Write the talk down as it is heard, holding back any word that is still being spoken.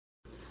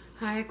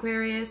Hi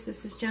Aquarius,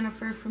 this is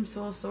Jennifer from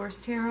Soul Source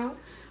Tarot.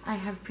 I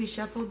have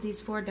pre-shuffled these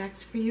 4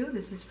 decks for you.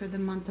 This is for the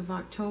month of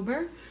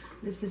October.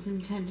 This is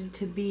intended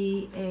to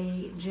be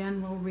a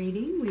general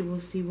reading. We will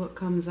see what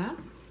comes up.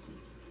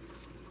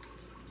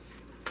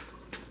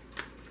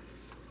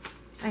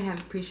 I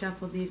have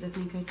pre-shuffled these, I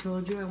think I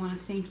told you. I want to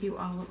thank you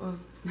all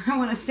I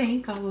want to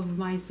thank all of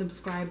my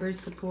subscribers,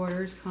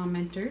 supporters,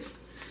 commenters.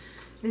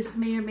 This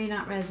may or may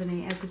not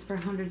resonate, as it's for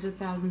hundreds of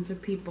thousands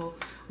of people.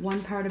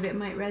 One part of it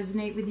might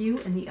resonate with you,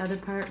 and the other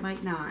part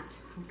might not,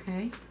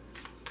 okay?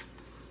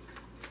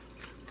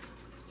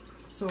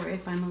 So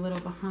if I'm a little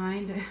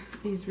behind,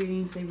 these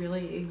readings, they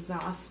really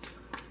exhaust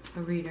a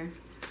reader.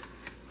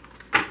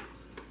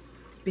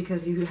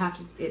 Because you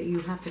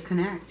have to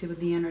connect with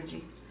the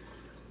energy,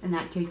 and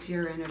that takes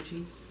your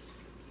energy.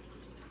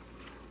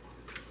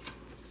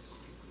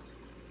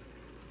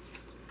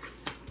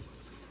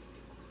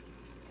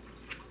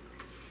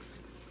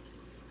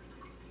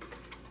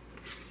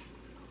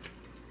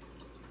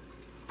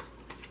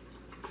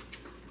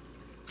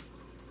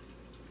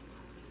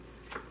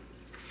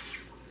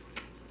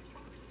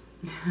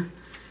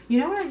 You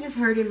know what I just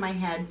heard in my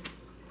head?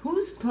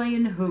 Who's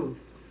playing who?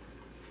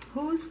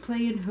 Who's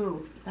playing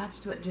who?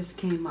 That's what just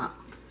came up.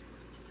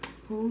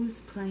 Who's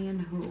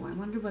playing who? I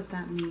wonder what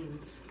that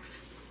means.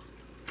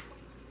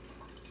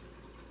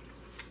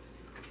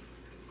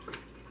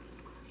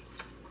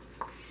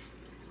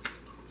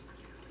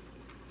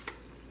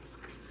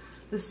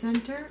 The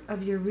center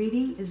of your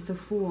reading is the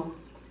Fool.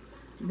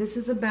 This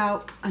is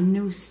about a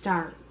new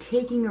start,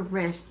 taking a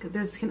risk.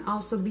 This can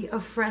also be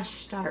a fresh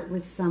start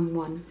with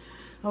someone,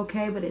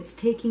 okay? But it's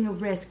taking a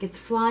risk. It's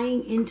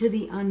flying into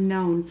the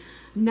unknown,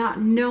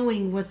 not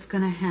knowing what's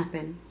going to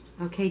happen,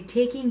 okay?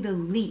 Taking the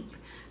leap,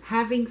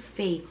 having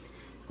faith.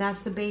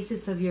 That's the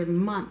basis of your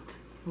month,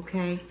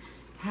 okay?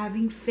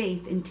 Having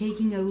faith and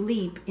taking a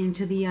leap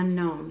into the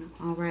unknown,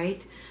 all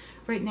right?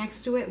 Right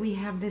next to it, we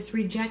have this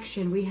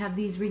rejection. We have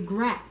these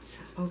regrets,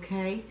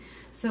 okay?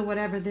 So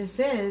whatever this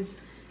is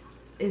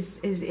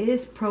it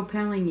is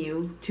propelling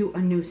you to a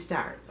new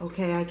start,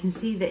 okay? I can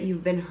see that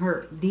you've been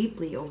hurt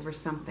deeply over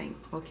something,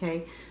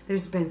 okay?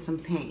 There's been some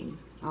pain,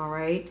 all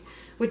right?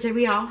 Which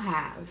we all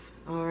have,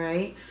 all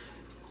right?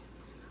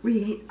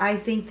 I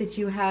think that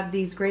you have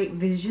these great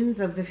visions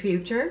of the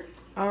future,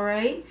 all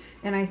right?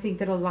 And I think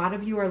that a lot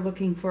of you are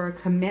looking for a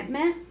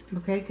commitment,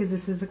 okay? Because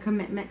this is a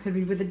commitment. Could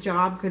be with a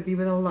job, could be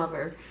with a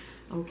lover,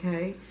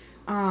 okay?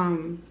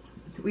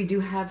 We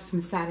do have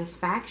some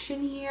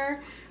satisfaction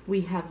here.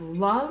 We have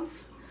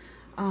love.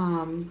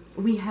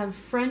 We have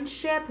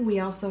friendship.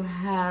 We also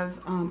have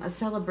a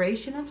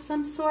celebration of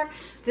some sort.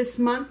 This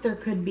month there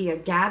could be a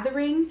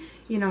gathering.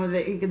 You know,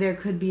 there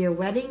could be a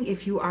wedding.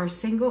 If you are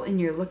single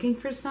and you're looking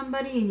for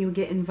somebody and you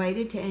get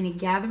invited to any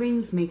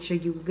gatherings, make sure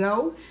you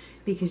go,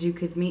 because you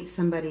could meet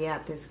somebody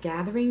at this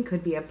gathering.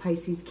 Could be a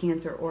Pisces,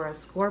 Cancer, or a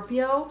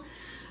Scorpio.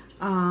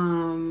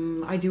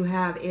 I do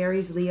have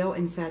Aries, Leo,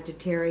 and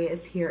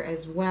Sagittarius here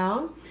as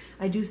well.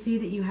 I do see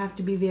that you have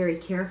to be very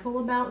careful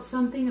about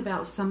something,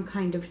 about some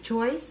kind of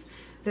choice.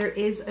 There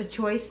is a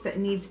choice that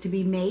needs to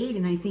be made,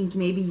 and I think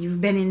maybe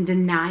you've been in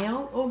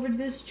denial over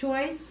this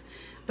choice,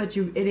 but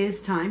it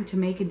is time to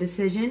make a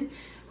decision.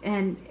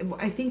 And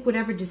I think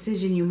whatever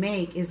decision you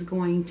make is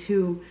going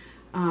to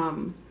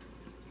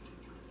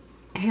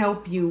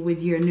help you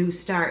with your new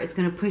start. It's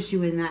going to push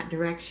you in that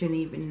direction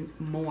even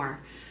more.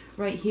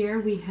 Right here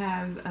we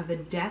have the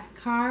Death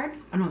card.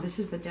 Oh no, this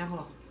is the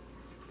Devil.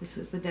 This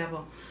is the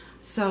Devil.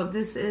 So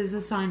this is a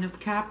sign of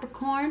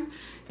Capricorn,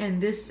 and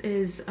this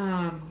is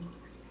I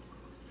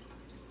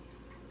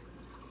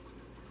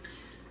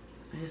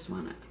just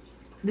want to,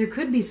 there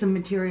could be some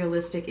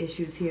materialistic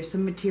issues here,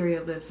 some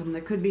materialism.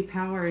 There could be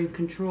power and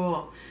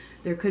control.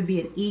 There could be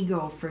an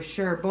ego for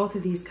sure. Both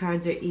of these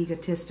cards are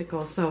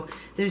egotistical. So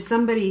there's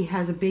somebody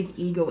has a big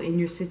ego in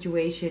your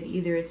situation.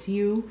 Either it's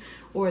you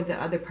or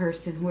the other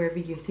person, whoever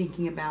you're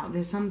thinking about.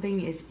 There's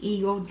something is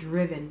ego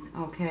driven,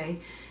 okay?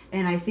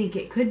 And I think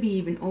it could be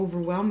even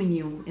overwhelming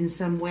you in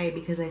some way,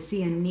 because I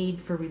see a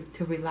need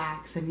to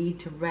relax, a need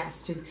to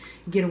rest and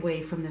get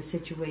away from the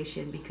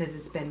situation, because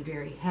it's been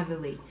very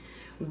heavily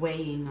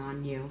weighing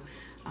on you.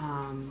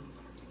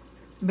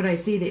 But I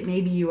see that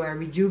maybe you are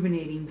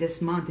rejuvenating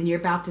this month, and you're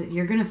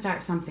going to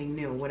start something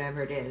new,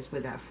 whatever it is,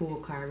 with that Fool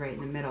card right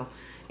in the middle.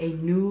 A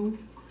new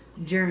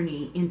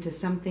journey into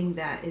something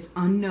that is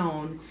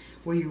unknown,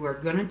 where you are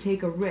going to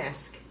take a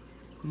risk,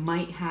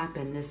 might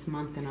happen this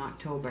month in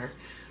October.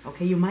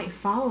 Okay, you might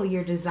follow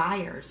your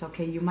desires.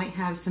 Okay, you might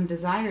have some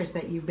desires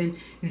that you've been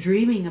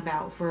dreaming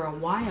about for a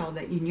while,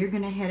 and you're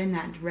going to head in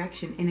that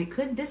direction. And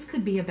this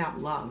could be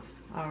about love,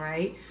 all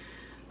right?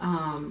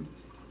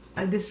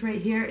 This right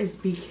here is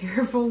be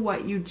careful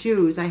what you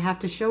choose. I have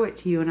to show it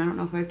to you, and I don't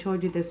know if I've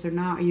told you this or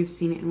not, or you've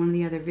seen it in one of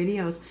the other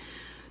videos.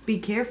 Be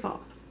careful,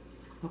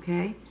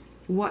 okay?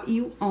 What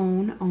you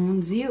own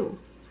owns you.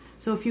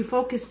 So if you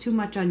focus too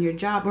much on your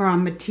job or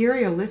on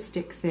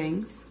materialistic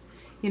things,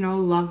 you know,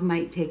 love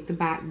might take the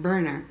back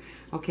burner.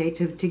 Okay,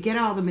 to get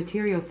all the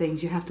material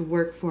things, you have to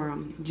work for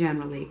them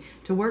generally.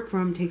 To work for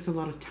them takes a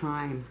lot of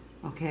time.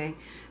 Okay?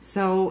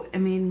 So, I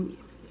mean,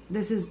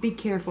 this is be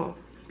careful.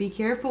 Be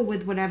careful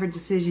with whatever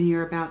decision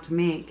you're about to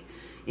make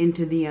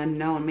into the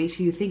unknown. Make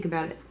sure you think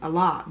about it a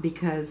lot,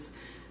 because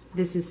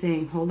this is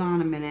saying, hold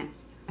on a minute.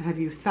 Have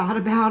you thought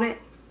about it?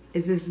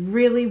 Is this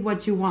really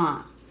what you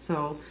want?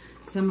 So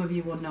some of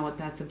you will know what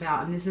that's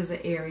about. And this is an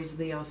Aries,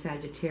 Leo,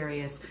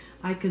 Sagittarius.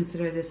 I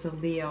consider this a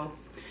Leo.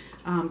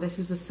 This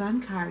is the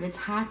Sun card. It's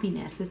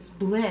happiness. It's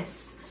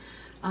bliss.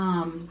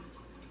 After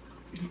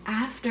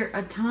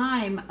a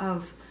time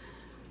of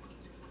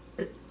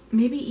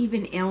maybe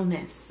even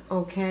illness,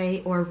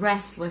 okay, or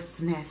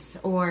restlessness,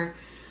 or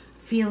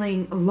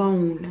feeling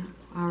alone,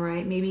 all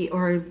right, maybe,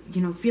 or,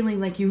 you know, feeling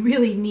like you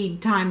really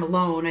need time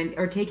alone,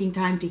 or taking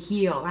time to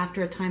heal.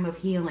 After a time of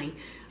healing,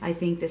 I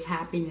think this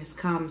happiness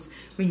comes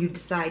when you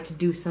decide to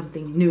do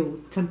something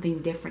new, something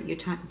different. You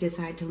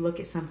decide to look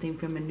at something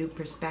from a new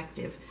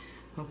perspective,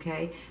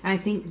 okay? And I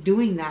think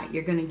doing that,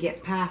 you're going to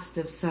get past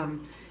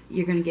some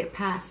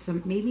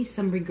maybe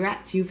some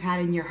regrets you've had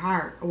in your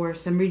heart, or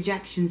some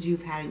rejections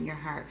you've had in your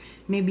heart.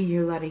 Maybe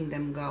you're letting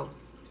them go.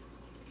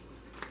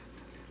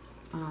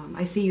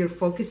 I see you're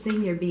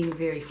focusing. You're being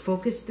very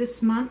focused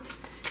this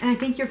month. And I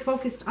think you're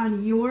focused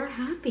on your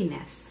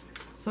happiness.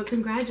 So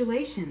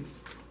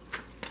congratulations.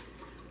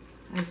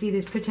 I see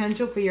there's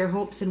potential for your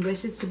hopes and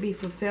wishes to be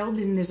fulfilled.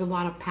 And there's a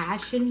lot of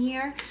passion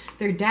here.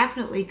 There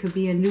definitely could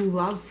be a new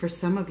love for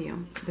some of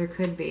you. There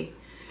could be.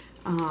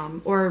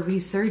 Or a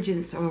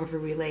resurgence of a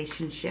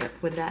relationship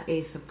with that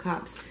Ace of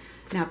Cups.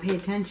 Now pay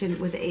attention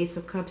with the Ace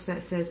of Cups.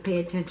 That says pay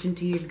attention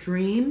to your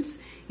dreams.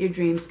 Your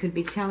dreams could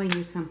be telling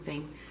you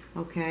something.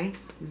 Okay,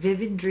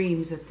 vivid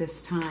dreams at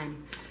this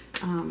time.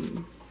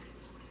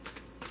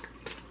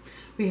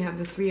 We have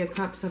the Three of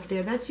Cups up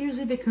there. That's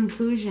usually the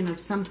conclusion of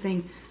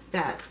something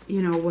that,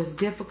 you know, was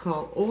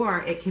difficult,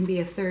 or it can be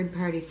a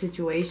third-party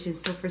situation.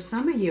 So for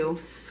some of you,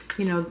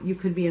 you know, you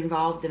could be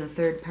involved in a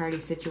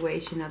third-party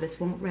situation. Now this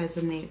won't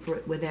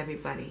resonate with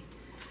everybody.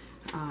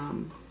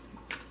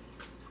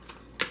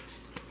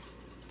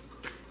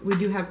 We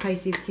do have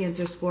Pisces,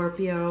 Cancer,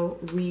 Scorpio.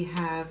 We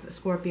have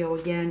Scorpio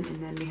again,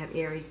 and then we have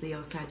Aries,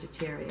 Leo,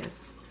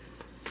 Sagittarius.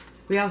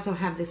 We also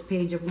have this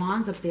Page of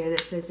Wands up there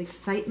that says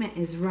excitement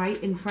is right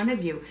in front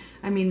of you.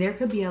 I mean, there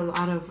could be a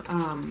lot of,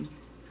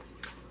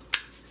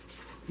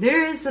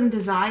 there is some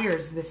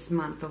desires this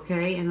month,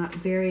 okay? And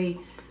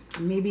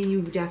maybe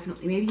you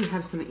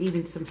have some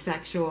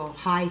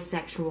high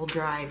sexual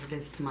drive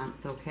this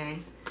month, okay?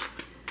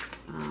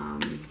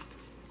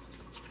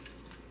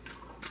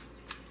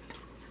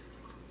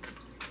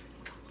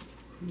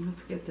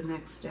 Let's get the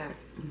next deck.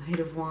 Knight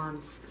of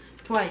Wands.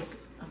 Twice,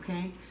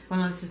 okay?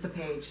 Well, no, this is the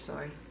page,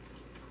 sorry.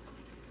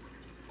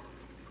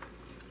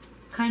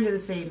 Kind of the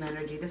same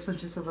energy. This one's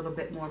just a little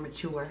bit more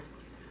mature.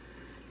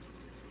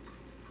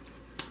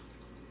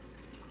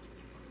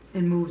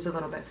 It moves a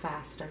little bit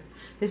faster.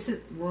 This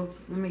is, well,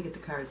 let me get the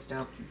cards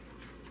out.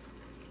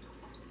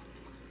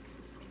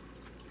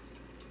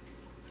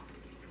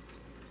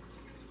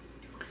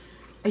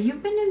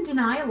 You've been in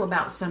denial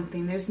about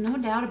something. There's no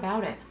doubt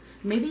about it.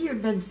 Maybe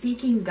you've been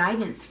seeking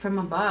guidance from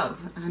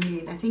above. I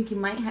mean, I think you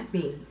might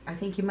be. I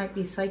think you might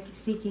be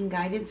seeking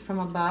guidance from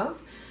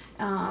above.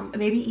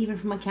 Maybe even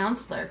from a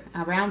counselor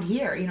around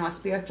here. You know, a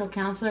spiritual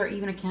counselor, or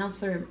even a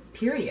counselor,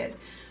 period.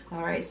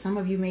 All right, some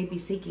of you may be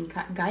seeking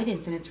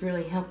guidance, and it's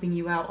really helping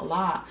you out a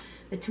lot.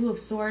 The Two of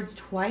Swords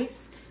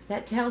twice,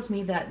 that tells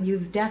me that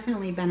you've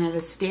definitely been at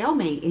a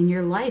stalemate in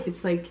your life.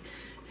 It's like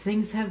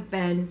things have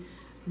been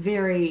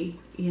very,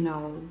 you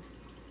know,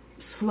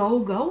 slow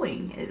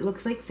going. It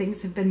looks like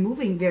things have been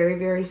moving very,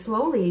 very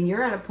slowly, and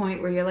you're at a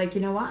point where you're like,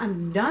 you know what,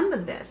 I'm done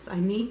with this. I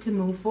need to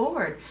move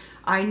forward.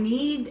 I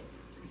need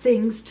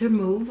things to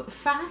move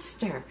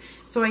faster.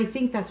 So I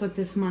think that's what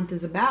this month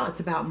is about.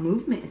 It's about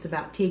movement. It's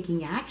about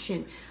taking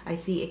action. I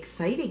see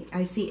excitement.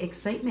 I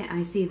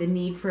see the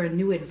need for a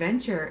new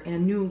adventure,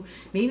 and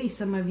maybe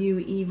some of you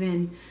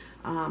even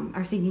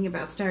are thinking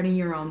about starting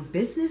your own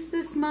business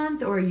this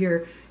month, or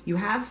you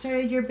have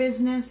started your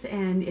business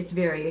and it's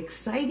very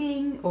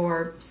exciting,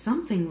 or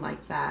something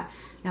like that.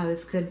 Now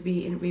this could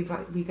be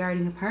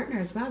regarding a partner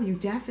as well.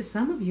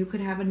 Some of you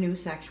could have a new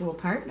sexual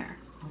partner.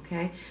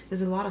 Okay,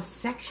 there's a lot of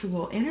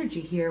sexual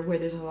energy here where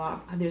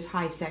there's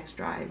high sex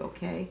drive.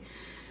 Okay,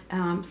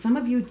 some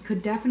of you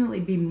could definitely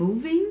be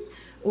moving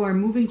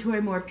to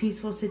a more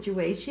peaceful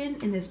situation,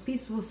 and this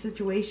peaceful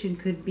situation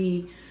could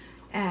be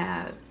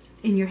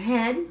in your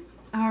head.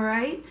 All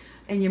right,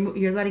 and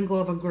you're letting go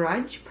of a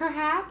grudge,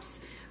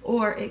 perhaps.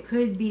 Or it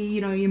could be,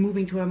 you know, you're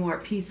moving to a more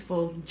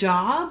peaceful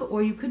job,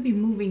 or you could be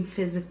moving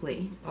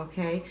physically,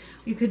 okay?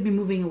 You could be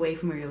moving away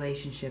from a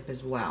relationship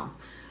as well.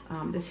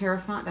 This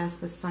Hierophant, that's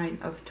the sign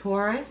of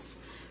Taurus.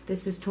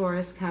 This is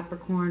Taurus,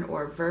 Capricorn,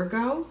 or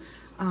Virgo.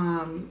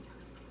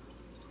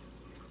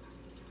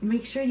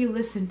 Make sure you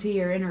listen to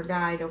your inner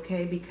guide,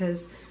 okay?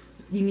 Because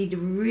you need to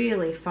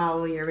really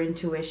follow your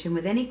intuition.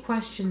 With any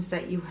questions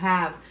that you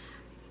have,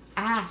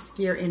 ask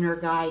your inner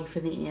guide for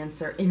the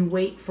answer and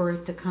wait for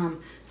it to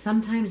come.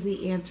 Sometimes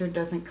the answer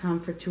doesn't come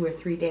for 2 or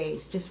 3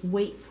 days. Just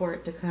wait for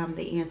it to come.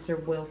 The answer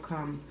will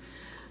come.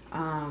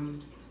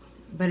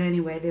 But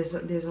anyway, there's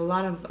a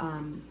lot of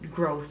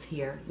growth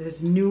here.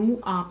 There's new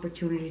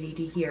opportunity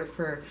to hear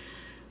for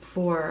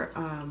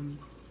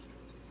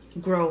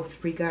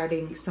growth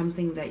regarding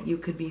something that you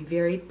could be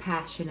very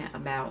passionate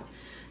about.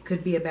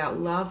 Could be about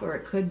love, or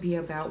it could be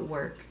about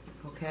work.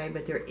 Okay,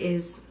 but there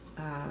is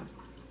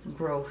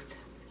growth.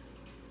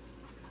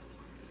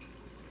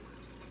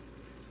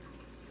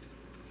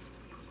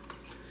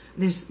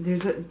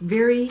 There's a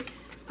very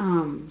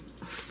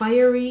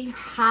fiery,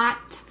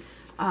 hot,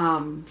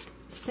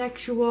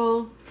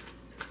 sexual,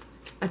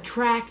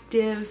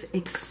 attractive,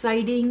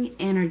 exciting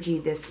energy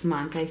this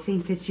month. I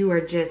think that you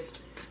are just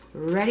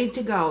ready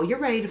to go. You're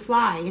ready to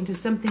fly into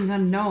something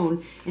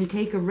unknown and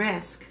take a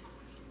risk.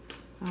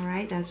 All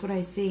right, that's what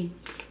I see.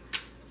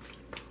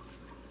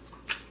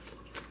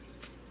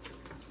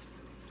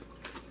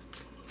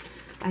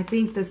 I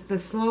think the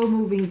slow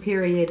moving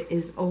period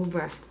is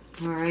over.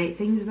 All right,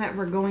 things that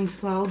were going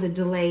slow, the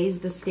delays,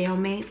 the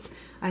stalemates,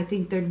 I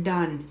think they're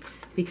done,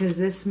 because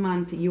this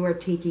month you are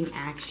taking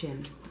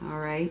action. All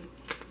right.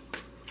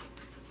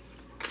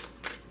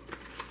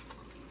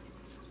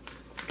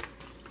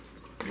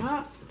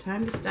 Well,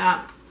 time to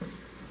stop.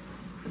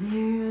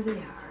 There they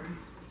are.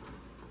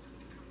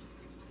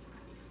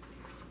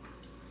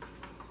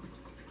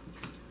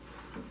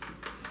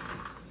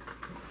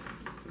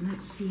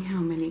 Let's see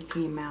how many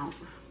came out.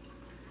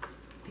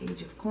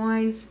 Page of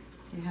Coins.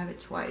 You have it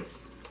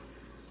twice.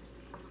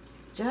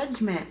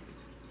 Judgment.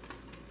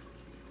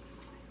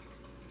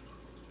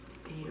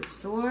 Eight of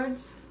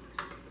Swords.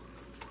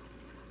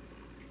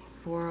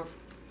 Four of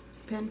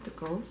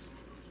Pentacles.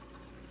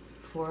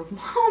 Four of...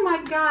 Oh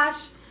my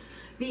gosh!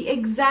 The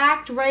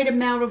exact right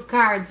amount of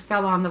cards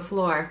fell on the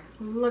floor.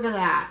 Look at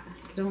that.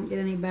 Don't get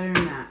any better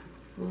than that.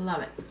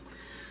 Love it.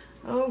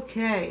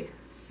 Okay.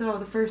 So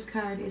the first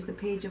card is the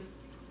Page of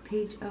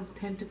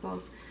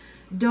Pentacles.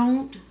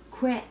 Don't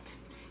quit.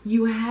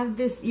 You have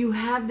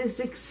this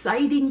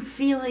exciting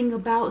feeling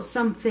about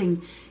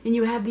something, and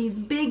you have these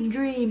big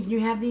dreams, and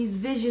you have these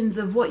visions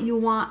of what you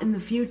want in the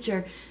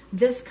future.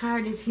 This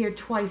card is here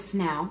twice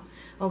now,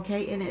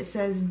 okay, and it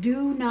says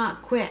do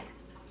not quit.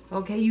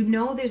 Okay, you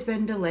know there's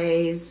been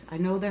delays. I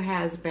know there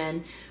has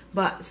been,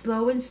 but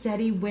slow and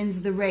steady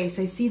wins the race.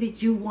 I see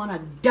that you want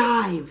to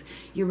dive.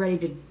 You're ready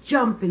to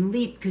jump and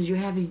leap because you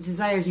have these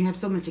desires. You have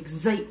so much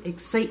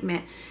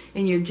excitement,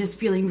 and you're just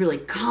feeling really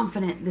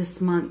confident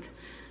this month.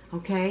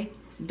 Okay,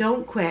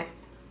 don't quit.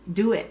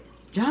 Do it.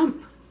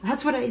 Jump.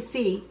 That's what I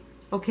see.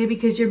 Okay,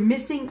 because you're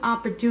missing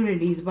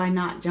opportunities by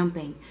not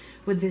jumping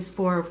with this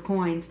Four of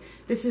Coins.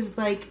 This is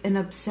like an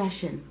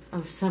obsession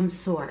of some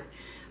sort.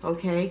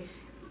 Okay,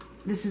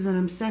 this is an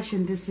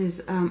obsession. This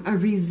is a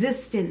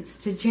resistance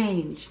to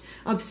change.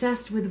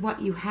 Obsessed with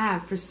what you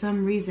have for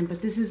some reason,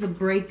 but this is a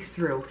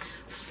breakthrough.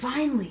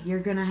 Finally,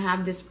 you're going to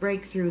have this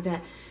breakthrough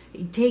that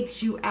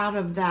takes you out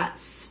of that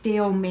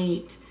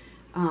stalemate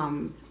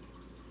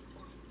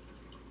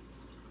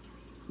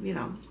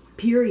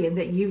period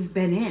that you've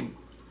been in.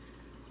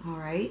 All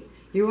right,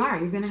 you're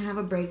going to have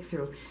a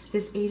breakthrough.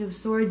 This Eight of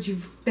Swords,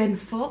 you've been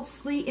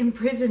falsely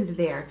imprisoned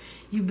there.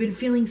 You've been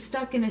feeling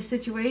stuck in a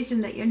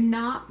situation that you're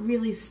not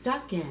really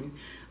stuck in.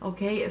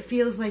 Okay, it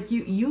feels like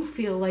you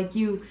feel like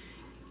you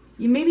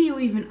maybe you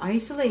even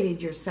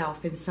isolated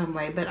yourself in some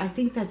way, but I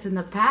think that's in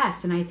the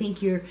past, and I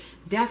think you're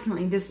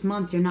definitely this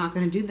month you're not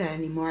going to do that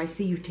anymore. I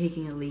see you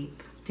taking a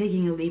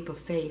leap of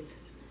faith.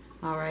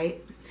 All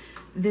right.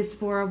 This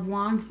Four of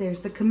Wands,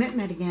 there's the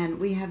commitment again.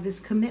 We have this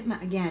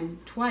commitment again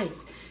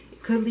twice.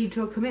 It could lead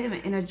to a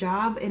commitment in a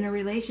job, in a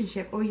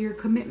relationship, or your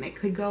commitment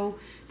could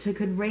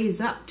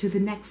raise up to the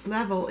next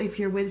level if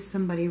you're with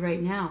somebody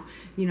right now.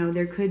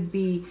 There could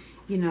be,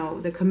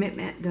 the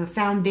commitment, the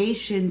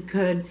foundation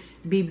could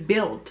be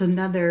built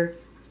another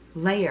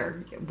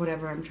layer,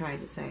 whatever I'm trying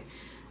to say.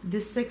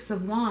 This Six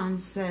of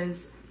Wands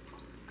says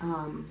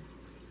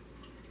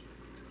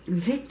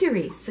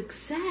victory,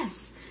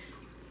 success.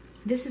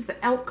 This is the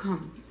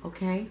outcome,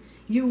 okay?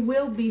 You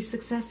will be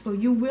successful.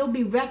 You will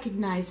be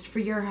recognized for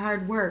your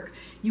hard work.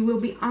 You will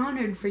be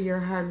honored for your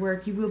hard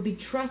work. You will be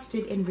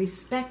trusted and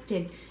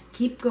respected.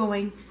 Keep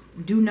going.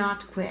 Do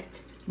not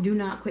quit. Do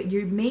not quit.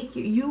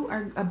 You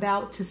are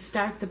about to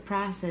start the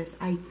process,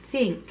 I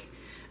think,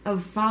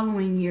 of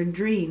following your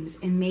dreams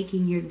and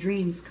making your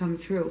dreams come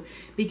true,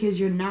 because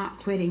you're not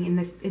quitting,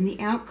 and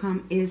the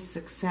outcome is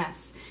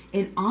success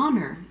and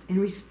honor and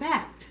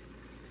respect,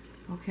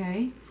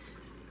 okay?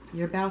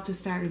 You're about to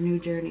start a new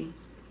journey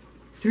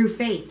through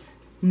faith,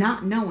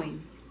 not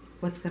knowing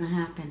what's going to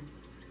happen.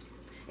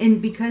 And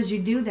because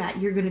you do that,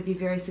 you're going to be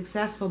very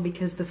successful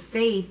because the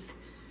faith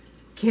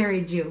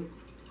carried you.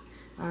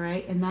 All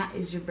right? And that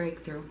is your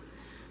breakthrough.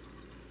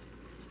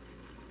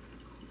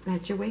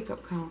 That's your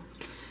wake-up call.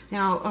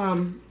 Now,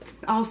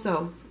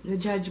 also, the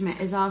Judgment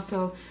is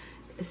also...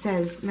 It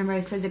says, remember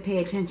I said to pay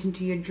attention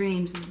to your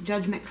dreams. The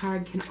Judgment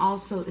card it's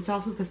also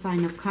the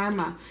sign of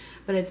karma,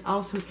 but it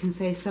also can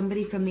say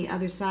somebody from the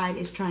other side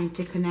is trying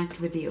to connect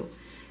with you.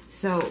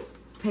 So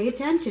pay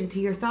attention to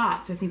your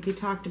thoughts. I think we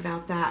talked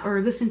about that. Or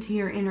listen to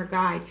your inner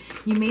guide.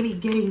 You may be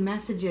getting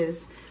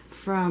messages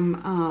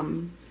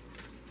from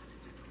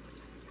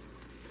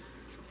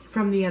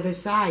from the other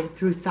side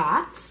through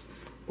thoughts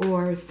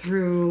or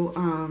through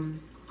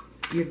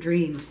your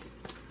dreams.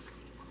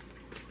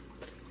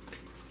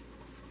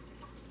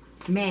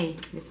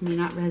 This may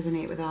not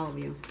resonate with all of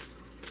you.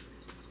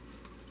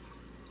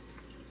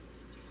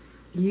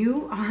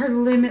 You are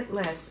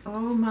limitless.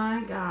 Oh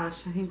my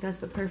gosh. I think that's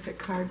the perfect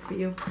card for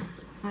you.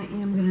 I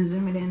am going to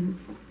zoom it in.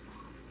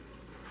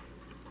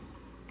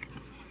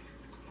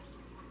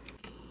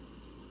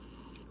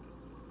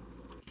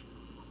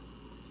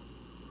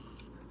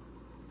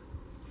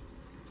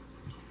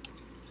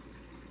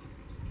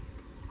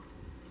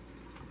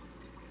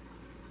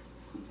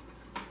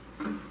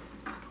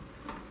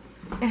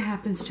 It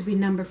happens to be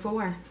number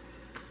 4.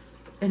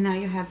 And now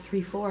you have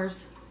 3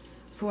 4s.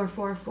 4,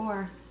 4,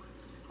 4.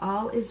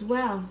 All is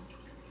well.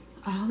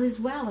 All is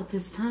well at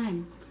this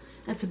time.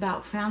 It's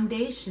about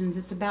foundations.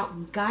 It's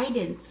about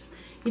guidance,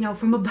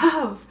 from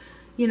above.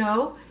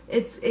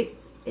 It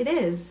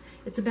is.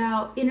 It's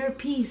about inner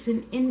peace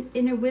and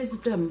inner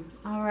wisdom.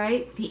 All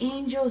right. The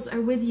angels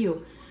are with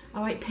you.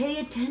 All right. Pay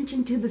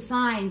attention to the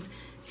signs.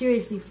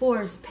 Seriously,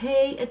 4s,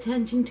 pay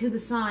attention to the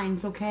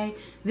signs. Okay.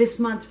 This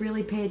month,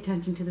 really pay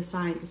attention to the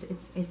signs.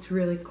 It's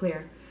really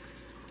clear.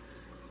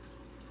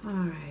 All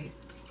right.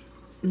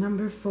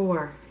 Number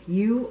 4.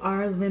 You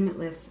are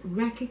limitless.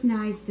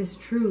 Recognize this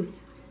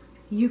truth.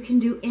 You can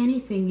do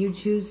anything you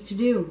choose to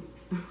do.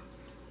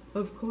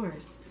 Of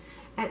course.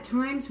 At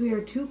times we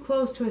are too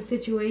close to a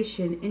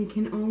situation and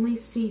can only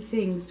see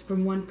things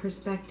from one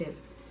perspective.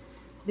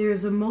 There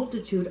is a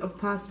multitude of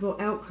possible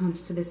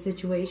outcomes to the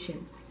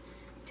situation.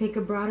 Take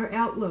a broader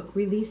outlook.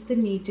 Release the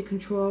need to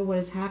control what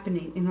is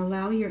happening and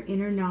allow your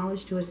inner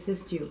knowledge to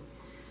assist you.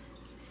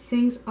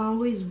 Things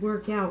always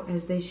work out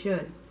as they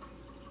should.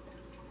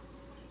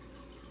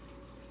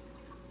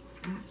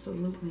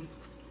 Absolutely.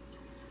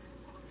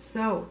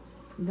 So,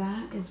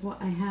 that is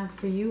what I have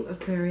for you,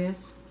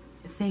 Aquarius.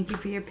 Thank you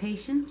for your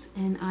patience,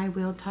 and I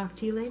will talk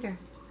to you later.